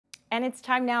And it's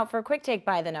time now for a quick take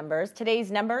by the numbers.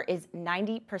 Today's number is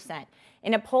 90%.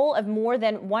 In a poll of more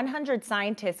than 100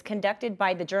 scientists conducted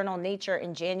by the journal Nature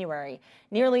in January,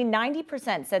 nearly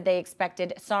 90% said they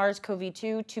expected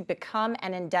SARS-CoV-2 to become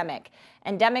an endemic.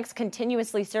 Endemics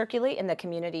continuously circulate in the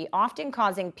community, often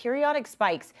causing periodic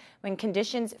spikes when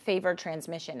conditions favor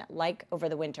transmission, like over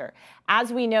the winter.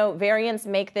 As we know, variants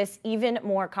make this even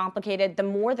more complicated. The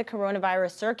more the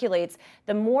coronavirus circulates,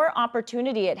 the more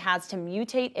opportunity it has to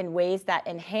mutate in ways that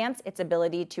enhance its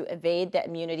ability to evade the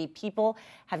immunity people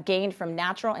have gained from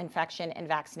natural infection and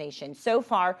vaccination. So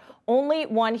far, only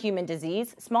one human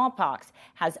disease, smallpox,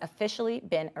 has officially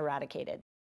been eradicated.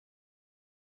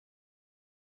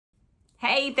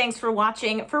 Hey, thanks for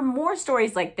watching. For more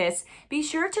stories like this, be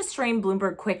sure to stream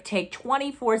Bloomberg Quicktake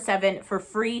 24/7 for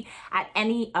free at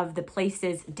any of the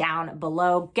places down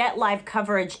below. Get live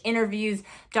coverage, interviews,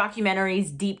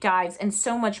 documentaries, deep dives, and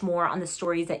so much more on the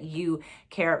stories that you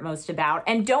care most about.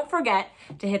 And don't forget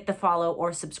to hit the follow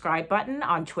or subscribe button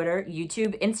on Twitter,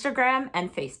 YouTube, Instagram,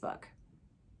 and Facebook.